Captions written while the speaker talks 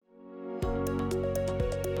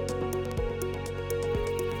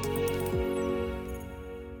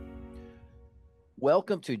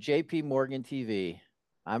Welcome to JP Morgan TV.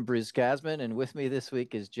 I'm Bruce Kasman, and with me this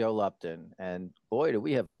week is Joe Lupton. And boy, do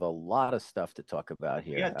we have a lot of stuff to talk about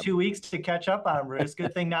We here. got 2 weeks to catch up on, Bruce.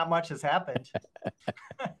 Good thing not much has happened.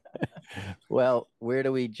 Well, where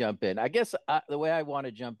do we jump in? I guess the way I want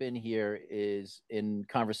to jump in here is in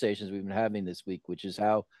conversations we've been having this week, which is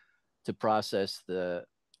how to process the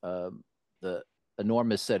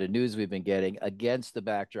enormous set of news we've been getting against the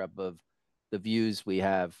backdrop of the views we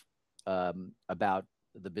have about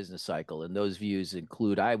the business cycle. And those views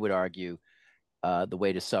include, I would argue, the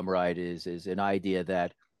way to summarize it is an idea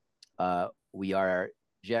that we are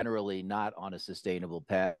generally not on a sustainable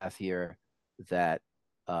path here, that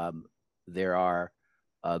there are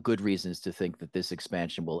good reasons to think that this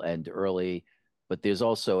expansion will end early, but there's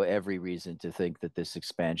also every reason to think that this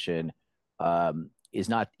expansion is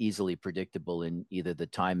not easily predictable in either the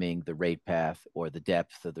timing, the rate path, or the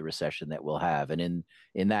depth of the recession that we'll have. And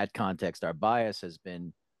in that context, our bias has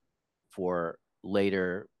been for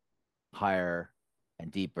later, higher, and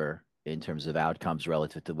deeper in terms of outcomes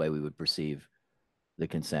relative to the way we would perceive the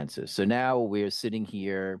consensus. So now we're sitting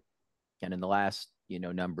here, and in the last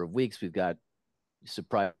number of weeks, we've got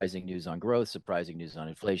surprising news on growth, surprising news on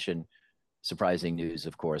inflation, surprising news,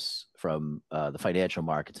 of course, from the financial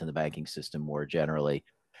markets and the banking system more generally.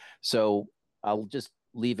 So I'll just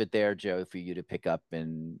leave it there, Joe, for you to pick up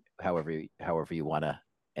and however you want to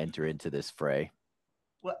enter into this fray.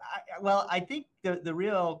 I think the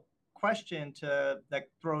real question that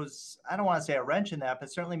throws, I don't want to say a wrench in that,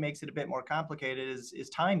 but certainly makes it a bit more complicated is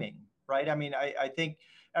timing, right? I mean, I think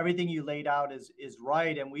everything you laid out is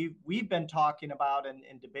right, and we've been talking about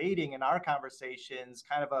and debating in our conversations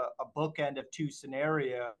kind of a bookend of two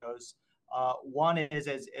scenarios. One is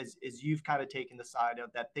as you've kind of taken the side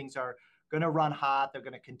of that things are going to run hot. They're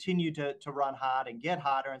going to continue to run hot and get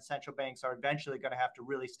hotter, and central banks are eventually going to have to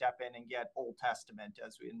really step in and get Old Testament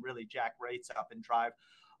and really jack rates up and drive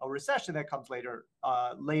a recession that comes later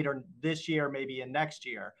this year, maybe in next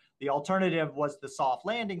year. The alternative was the soft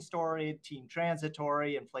landing story, team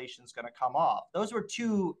transitory, inflation's going to come off. Those were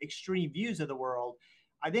two extreme views of the world.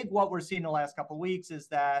 I think what we're seeing the last couple of weeks is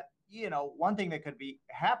that one thing that could be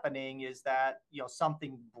happening is that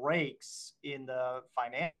something breaks in the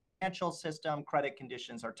financial system, credit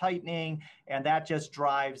conditions are tightening, and that just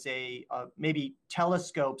drives maybe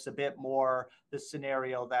telescopes a bit more the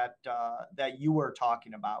scenario that you were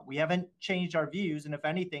talking about. We haven't changed our views, and if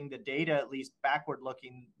anything, the data, at least backward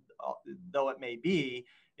looking, though it may be,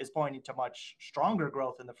 is pointing to much stronger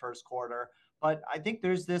growth in the first quarter. But I think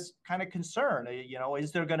there's this kind of concern,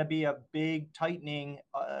 is there going to be a big tightening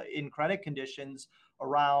in credit conditions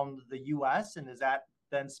around the U.S., and is that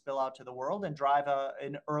then spill out to the world and drive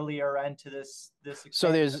an earlier end to this expansion?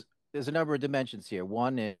 So there's a number of dimensions here.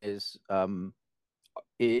 One is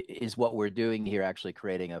what we're doing here actually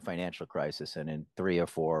creating a financial crisis, and in 3 or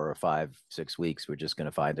 4 or 5, 6 weeks, we're just going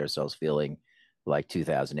to find ourselves feeling like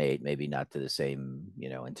 2008, maybe not to the same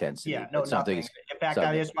intensity. Yeah, no, nothing. In fact,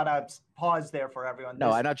 I just want to pause there for everyone. No,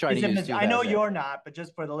 I'm not trying to use 2008. I know you're not, but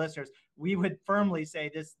just for the listeners, we would firmly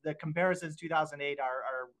say the comparisons 2008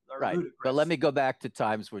 are right. Ludicrous. But let me go back to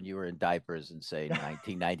times when you were in diapers and say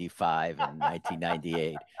 1995 and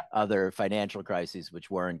 1998, other financial crises which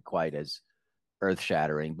weren't quite as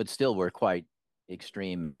earth-shattering, but still were quite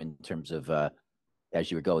extreme in terms of as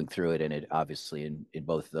you were going through it, and it obviously in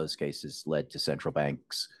both of those cases led to central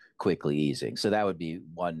banks quickly easing. So that would be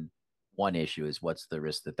one issue, is what's the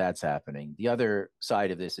risk that that's happening. The other side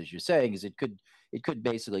of this, as you're saying, is it could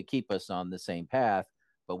basically keep us on the same path,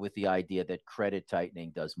 but with the idea that credit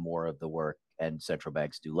tightening does more of the work and central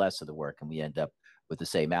banks do less of the work, and we end up with the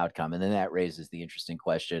same outcome. And then that raises the interesting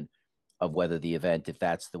question of whether the event, if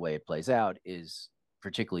that's the way it plays out, is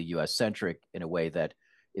particularly U.S. centric in a way that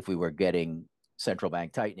if we were getting central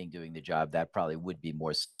bank tightening doing the job, that probably would be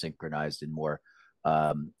more synchronized and more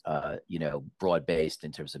broad based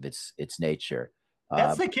in terms of its nature.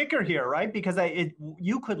 That's the kicker here, right? Because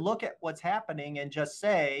you could look at what's happening and just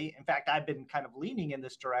say, in fact, I've been kind of leaning in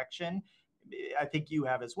this direction. I think you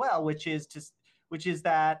have as well, which is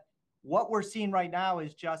that what we're seeing right now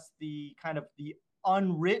is just the kind of the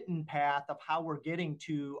unwritten path of how we're getting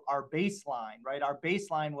to our baseline, right? Our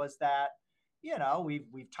baseline was that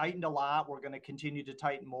we've tightened a lot. We're going to continue to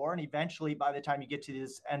tighten more. And eventually, by the time you get to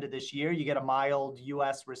this end of this year, you get a mild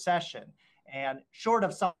U.S. recession. And short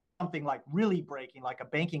of something like really breaking, like a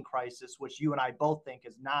banking crisis, which you and I both think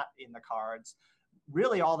is not in the cards,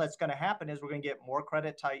 really all that's going to happen is we're going to get more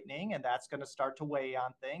credit tightening, and that's going to start to weigh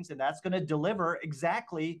on things. And that's going to deliver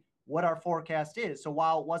exactly what our forecast is. So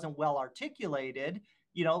while it wasn't well articulated,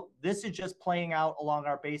 this is just playing out along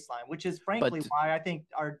our baseline, which is frankly why I think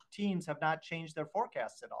our teams have not changed their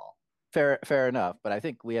forecasts at all. Fair enough. But I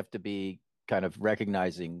think we have to be kind of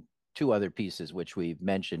recognizing two other pieces which we've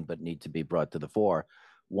mentioned but need to be brought to the fore.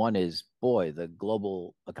 One is, boy, the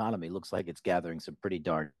global economy looks like it's gathering some pretty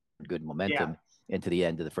darn good momentum into the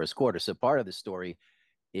end of the first quarter. So part of the story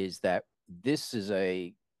is that this is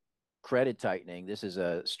a credit tightening. This is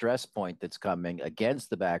a stress point that's coming against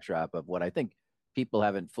the backdrop of what I think people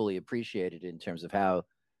haven't fully appreciated in terms of how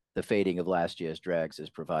the fading of last year's drags is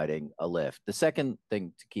providing a lift. The second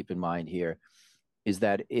thing to keep in mind here is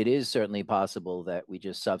that it is certainly possible that we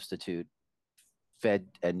just substitute Fed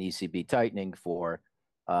and ECB tightening for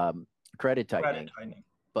credit tightening.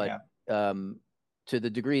 But to the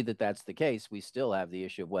degree that that's the case, we still have the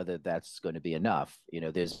issue of whether that's going to be enough.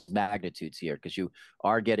 There's magnitudes here because you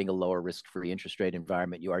are getting a lower risk-free interest rate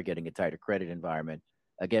environment. You are getting a tighter credit environment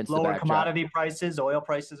against lower commodity prices. Oil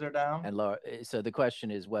prices are down. And lower. So the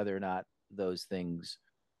question is whether or not those things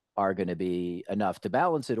are going to be enough to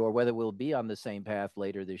balance it, or whether we'll be on the same path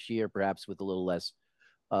later this year, perhaps with a little less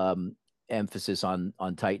emphasis on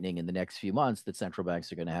tightening in the next few months, that central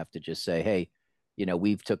banks are going to have to just say, hey,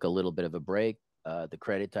 we've took a little bit of a break. The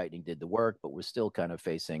credit tightening did the work, but we're still kind of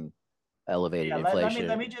facing elevated inflation.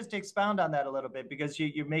 Let me just expound on that a little bit, because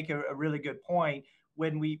you make a really good point.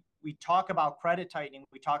 When we talk about credit tightening,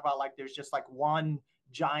 we talk about like there's just like one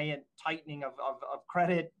giant tightening of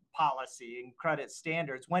credit policy and credit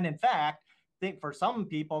standards, when in fact, I think for some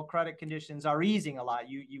people, credit conditions are easing a lot.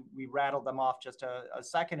 We rattled them off just a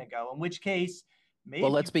second ago, in which case, maybe.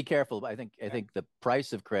 Well, let's be careful. I think the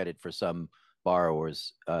price of credit for some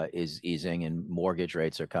borrowers is easing, and mortgage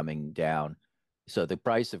rates are coming down. So the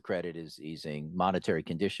price of credit is easing. Monetary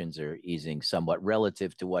conditions are easing somewhat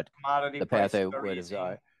relative to what commodity the path would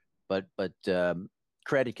have. But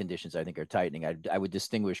credit conditions, I think, are tightening. I would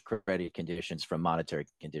distinguish credit conditions from monetary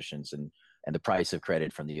conditions, and the price of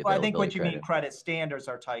credit from the availability. Well, I think what you mean, credit standards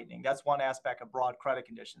are tightening. That's one aspect of broad credit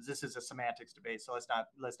conditions. This is a semantics debate, so let's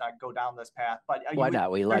not go down this path. But why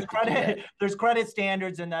not? There's credit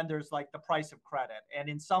standards, and then there's like the price of credit. And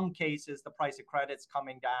in some cases, the price of credit's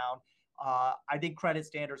coming down. I think credit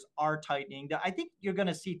standards are tightening. I think you're going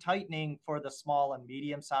to see tightening for the small and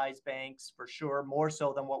medium-sized banks for sure, more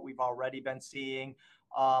so than what we've already been seeing.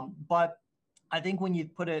 But I think when you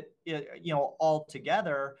put it, all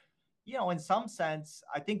together, in some sense,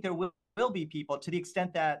 I think there will be people, to the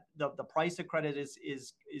extent that the price of credit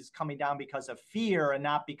is coming down because of fear and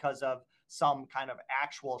not because of some kind of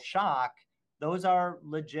actual shock. Those are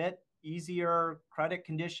legit, easier credit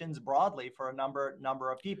conditions broadly for a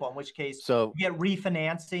number of people, in which case you get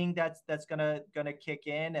refinancing that's gonna kick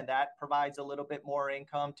in, and that provides a little bit more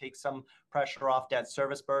income, takes some pressure off debt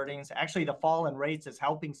service burdens. Actually, the fall in rates is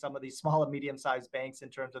helping some of these small and medium-sized banks in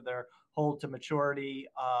terms of their hold to maturity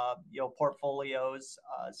portfolios.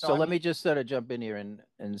 So let me just sort of jump in here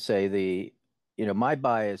and say my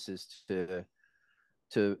bias is to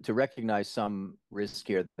recognize some risk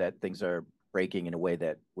here that things are breaking in a way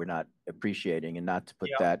that we're not appreciating, and not to put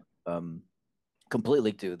that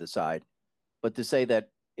completely to the side, but to say that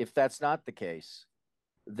if that's not the case,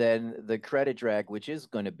 then the credit drag, which is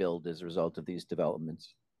going to build as a result of these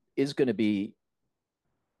developments, is going to be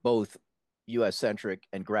both U.S. centric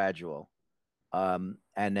and gradual. And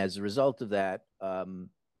as a result of that,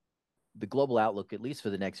 the global outlook, at least for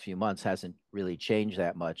the next few months, hasn't really changed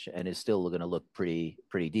that much, and is still going to look pretty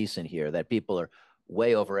decent here. That people are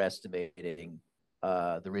way overestimating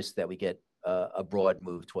the risk that we get a broad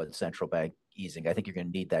move towards central bank easing. I think you're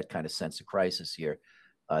going to need that kind of sense of crisis here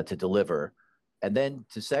to deliver. And then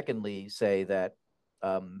to secondly say that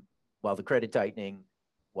while the credit tightening,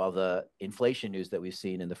 while the inflation news that we've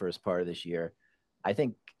seen in the first part of this year, I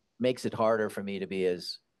think makes it harder for me to be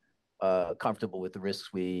as comfortable with the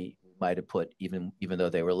risks we might have put, even though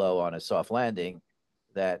they were low, on a soft landing,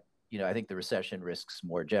 that I think the recession risks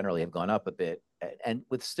more generally have gone up a bit, and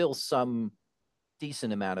with still some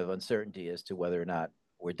decent amount of uncertainty as to whether or not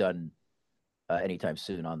we're done anytime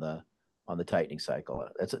soon on the tightening cycle.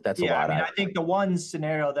 That's a lot. I think the one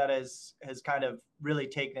scenario that has kind of really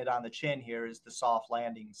taken it on the chin here is the soft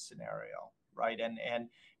landing scenario, right?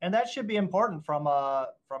 And that should be important from a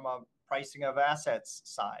pricing of assets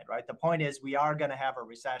side, right? The point is we are going to have a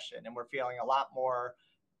recession, and we're feeling a lot more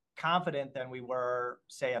confident than we were,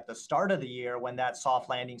 say, at the start of the year, when that soft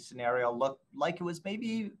landing scenario looked like it was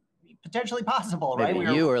maybe potentially possible, right?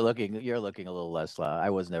 You're looking a little less. I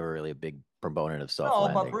was never really a big proponent of soft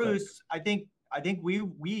landing. No, but Bruce, I think we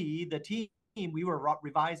the team, we were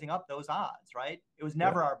revising up those odds, right? It was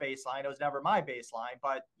never our baseline. It was never my baseline,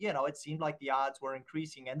 but it seemed like the odds were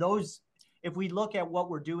increasing, and those if we look at what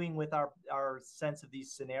we're doing with our sense of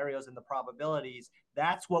these scenarios and the probabilities,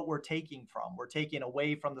 that's what we're taking from. We're taking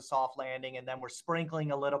away from the soft landing, and then we're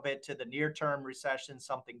sprinkling a little bit to the near-term recession,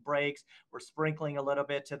 something breaks. We're sprinkling a little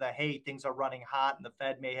bit to the, hey, things are running hot and the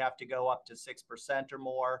Fed may have to go up to 6% or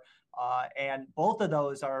more. And both of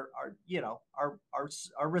those are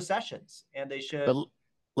recessions, and they should. But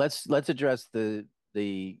let's address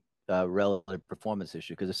the relative performance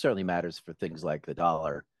issue, because it certainly matters for things like the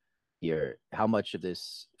dollar here. How much of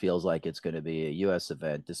this feels like it's going to be a U.S.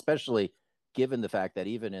 event, especially given the fact that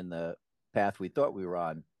even in the path we thought we were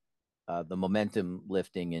on, the momentum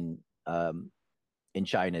lifting in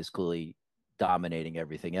China is clearly dominating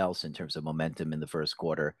everything else in terms of momentum in the first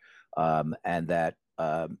quarter, and that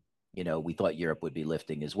we thought Europe would be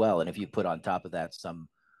lifting as well. And if you put on top of that some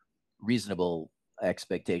reasonable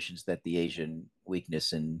expectations that the Asian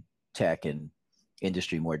weakness in tech and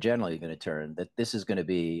industry more generally going to turn, that this is going to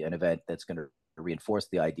be an event that's going to reinforce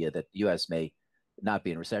the idea that the U.S. may not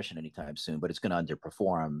be in recession anytime soon, but it's going to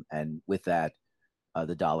underperform, and with that,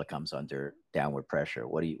 the dollar comes under downward pressure.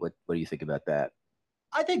 What do you think about that?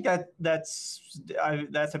 I think that's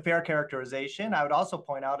a fair characterization. I would also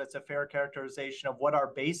point out it's a fair characterization of what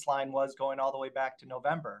our baseline was going all the way back to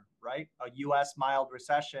November, right? A U.S. mild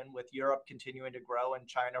recession with Europe continuing to grow and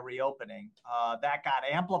China reopening. That got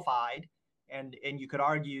amplified, and you could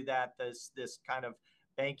argue that this kind of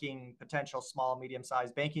banking potential small medium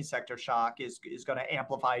sized banking sector shock is going to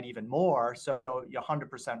amplify it even more. So you're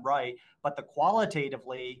 100% right, but the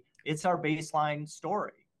qualitatively, it's our baseline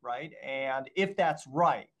story. Right. And if that's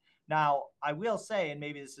right, now I will say, and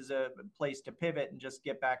maybe this is a place to pivot and just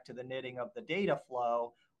get back to the knitting of the data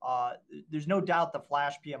flow. There's no doubt the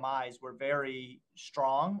flash PMIs were very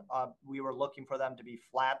strong. We were looking for them to be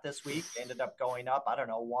flat this week. They ended up going up, I don't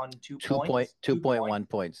know, 2 points. 2.1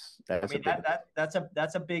 points. That's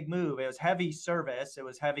that's a big move. It was heavy service. It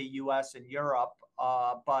was heavy U.S. and Europe,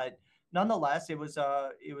 but nonetheless, it was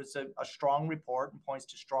a strong report and points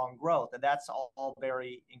to strong growth, and that's all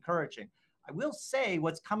very encouraging. I will say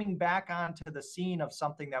what's coming back onto the scene of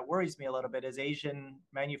something that worries me a little bit is Asian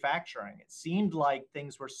manufacturing. It seemed like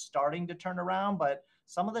things were starting to turn around, but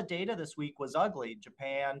some of the data this week was ugly.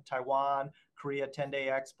 Japan, Taiwan, Korea 10-day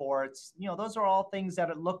exports, those are all things that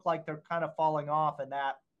it looked like they're kind of falling off, and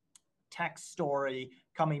that tech story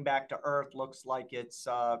coming back to earth looks like it's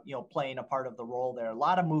playing a part of the role there. A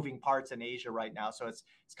lot of moving parts in Asia right now, so it's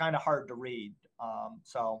kind of hard to read.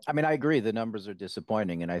 I mean, I agree the numbers are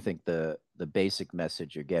disappointing, and I think the basic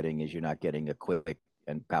message you're getting is you're not getting a quick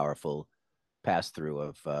and powerful pass through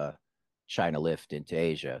of China lift into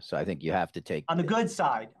Asia. So I think you have to take on the good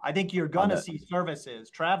side. I think you're going to see services.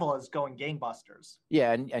 Travel is going gangbusters.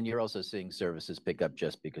 Yeah, and you're also seeing services pick up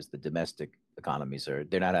just because the domestic economies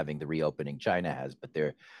they're not having the reopening China has, but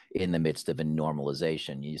they're in the midst of a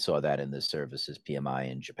normalization. You saw that in the services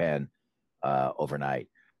PMI in Japan overnight.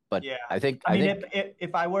 But yeah, I think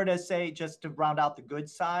if I were to say, just to round out the good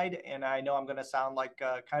side, and I know I'm going to sound like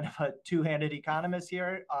kind of a two-handed economist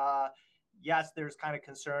here. Yes, there's kind of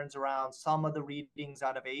concerns around some of the readings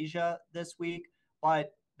out of Asia this week,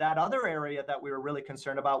 but that other area that we were really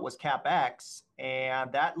concerned about was CapEx,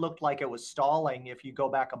 and that looked like it was stalling. If you go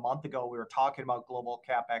back a month ago, we were talking about global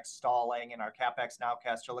CapEx stalling, and our CapEx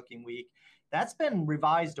nowcasts are looking weak. That's been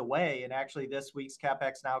revised away, and actually this week's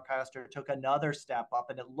CapEx nowcaster took another step up,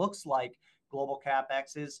 and it looks like global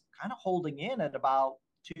CapEx is kind of holding in at about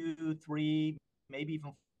 2, 3, maybe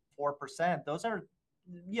even 4%. Those are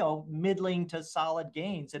middling to solid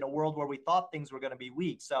gains in a world where we thought things were going to be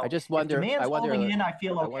weak. So I just wonder. Demand's holding in, I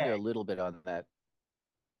feel okay. I wonder a little bit on that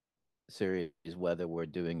series whether we're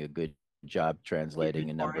doing a good job translating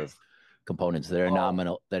a number of components that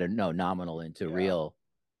are nominal into real.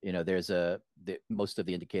 Most of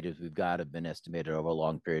the indicators we've got have been estimated over a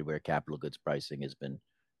long period where capital goods pricing has been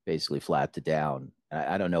basically flat to down.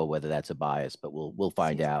 I don't know whether that's a bias, but we'll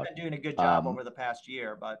find out. Been doing a good job over the past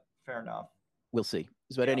year, but fair enough. We'll see.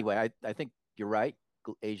 But anyway, I think you're right.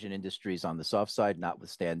 Asian industries on the soft side,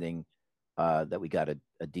 notwithstanding that we got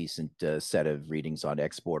a decent set of readings on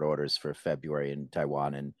export orders for February in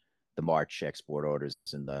Taiwan and the March export orders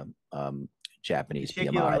in the Japanese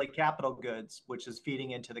particularly PMI. Capital goods, which is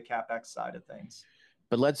feeding into the CapEx side of things.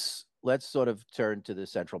 But let's sort of turn to the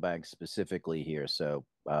central bank specifically here. So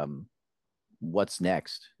what's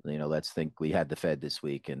next? Let's think. We had the Fed this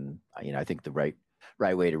week, and I think the right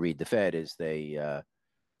way to read the Fed is they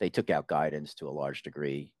took out guidance to a large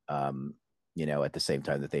degree. At the same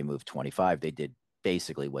time that they moved 25, they did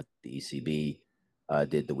basically what the ECB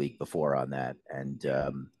did the week before on that. And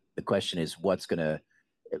the question is,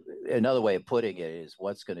 another way of putting it is,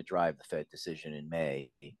 what's going to drive the Fed decision in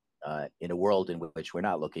May? in a world in which we're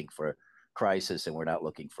not looking for crisis and we're not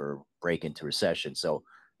looking for break into recession. So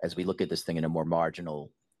as we look at this thing in a more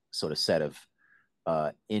marginal sort of set of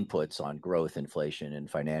inputs on growth, inflation, and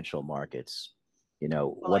financial markets,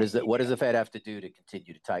 Well, what does the Fed have to do to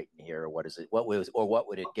continue to tighten here? Or what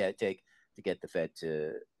would it take to get the Fed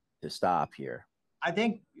to stop here? I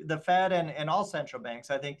think the Fed and all central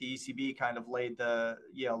banks, I think the ECB kind of laid the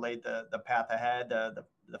path ahead.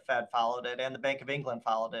 The Fed followed it, and the Bank of England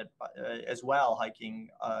followed it as well, hiking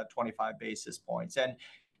 25 basis points. And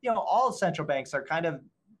all central banks are kind of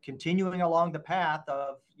continuing along the path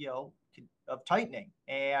of of tightening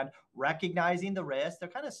and recognizing the risk. They're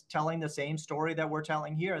kind of telling the same story that we're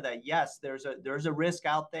telling here. That yes, there's a risk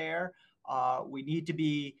out there. We need to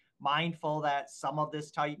be mindful that some of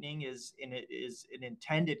this tightening is an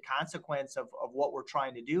intended consequence of what we're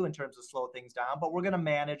trying to do in terms of slow things down, but we're going to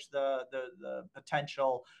manage the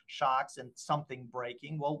potential shocks and something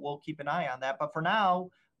breaking. We'll keep an eye on that. But for now,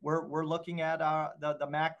 we're looking at the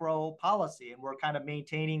macro policy, and we're kind of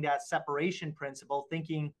maintaining that separation principle,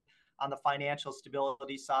 thinking on the financial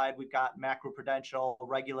stability side, we've got macroprudential,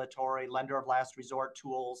 regulatory, lender of last resort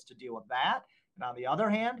tools to deal with that. And on the other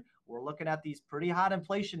hand, we're looking at these pretty hot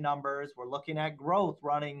inflation numbers. We're looking at growth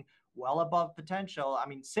running well above potential. I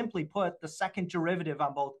mean, simply put, the second derivative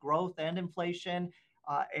on both growth and inflation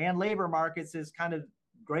and labor markets is kind of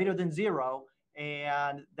greater than zero.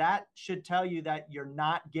 And that should tell you that you're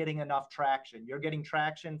not getting enough traction. You're getting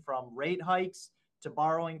traction from rate hikes to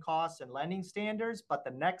borrowing costs and lending standards, but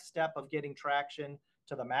the next step of getting traction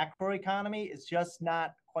to the macro economy is just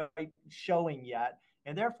not quite showing yet.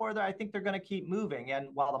 And therefore, I think they're going to keep moving. And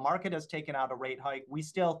while the market has taken out a rate hike, we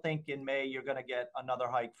still think in May you're going to get another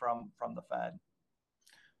hike from the Fed.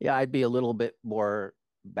 Yeah, I'd be a little bit more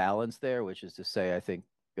balanced there, which is to say, I think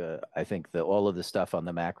that all of the stuff on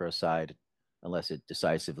the macro side, unless it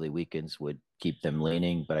decisively weakens, would keep them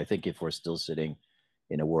leaning. But I think if we're still sitting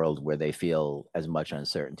in a world where they feel as much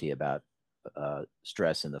uncertainty about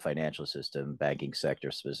stress in the financial system, banking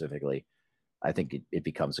sector specifically, I think it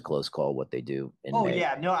becomes a close call what they do in May.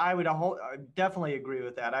 Yeah, no, I would definitely agree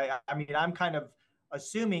with that. I mean, I'm kind of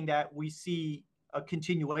assuming that we see a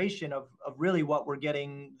continuation of really what we're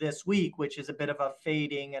getting this week, which is a bit of a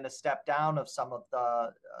fading and a step down of some of the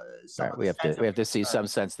we have to see some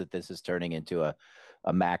sense that this is turning into a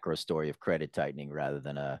macro story of credit tightening rather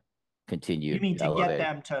than a continued. You mean to get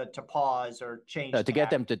them to pause or change? No, to get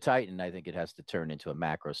them to tighten, I think it has to turn into a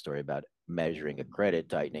macro story about measuring a credit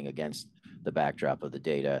tightening against the backdrop of the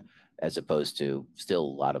data, as opposed to still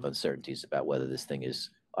a lot of uncertainties about whether this thing is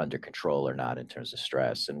under control or not in terms of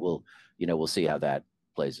stress. And we'll see how that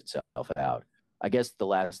plays itself out. I guess the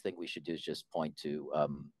last thing we should do is just point to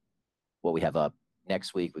what we have up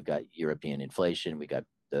next week. We've got European inflation.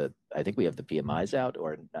 I think we have the PMIs out,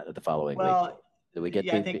 or not the following week. Do we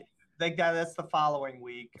get I think that's the following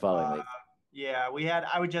week. Yeah,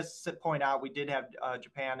 I would just point out we did have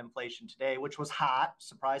Japan inflation today, which was hot.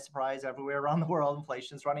 Surprise, surprise, everywhere around the world,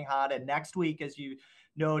 inflation's running hot. And next week, as you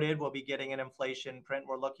noted, we'll be getting an inflation print.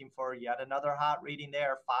 We're looking for yet another hot reading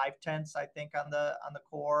there, 0.5, I think, on the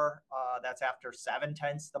core. That's after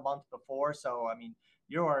 0.7 the month before. So, I mean,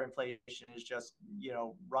 your inflation is just,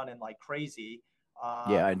 running like crazy.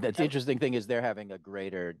 Yeah, and the interesting thing is they're having a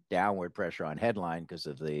greater downward pressure on headline because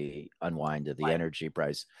of the unwind of the energy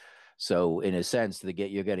price. So in a sense,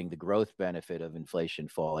 you're getting the growth benefit of inflation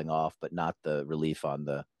falling off, but not the relief on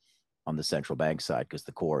the central bank side because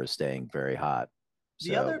the core is staying very hot.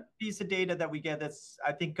 The other piece of data that we get that's,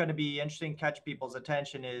 I think, going to be interesting, catch people's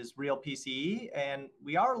attention is real PCE. And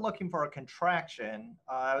we are looking for a contraction.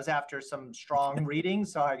 I was after some strong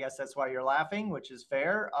readings, so I guess that's why you're laughing, which is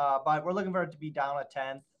fair. But we're looking for it to be down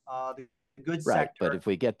 1/10. The good sector. Right, but if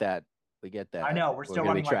we get that. I know, we're still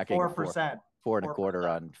running like 4%. 4.25%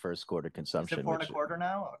 on first quarter consumption. Is it 4.25%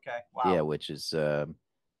 now? Okay, wow. Yeah, which is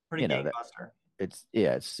pretty gangbuster. It's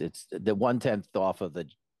the 1/10 off of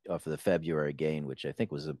the February gain, which I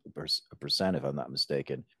think was a percent, if I'm not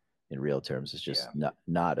mistaken, in real terms. It's just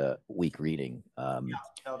not a weak reading.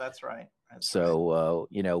 No, that's right.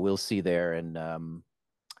 We'll see there, and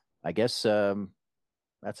I guess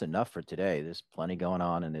that's enough for today. There's plenty going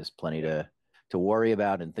on, and there's plenty to worry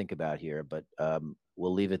about and think about here. But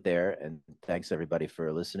we'll leave it there, and thanks everybody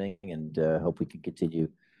for listening, and hope we can continue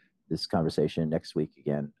this conversation next week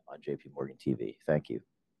again on JP Morgan TV. Thank you.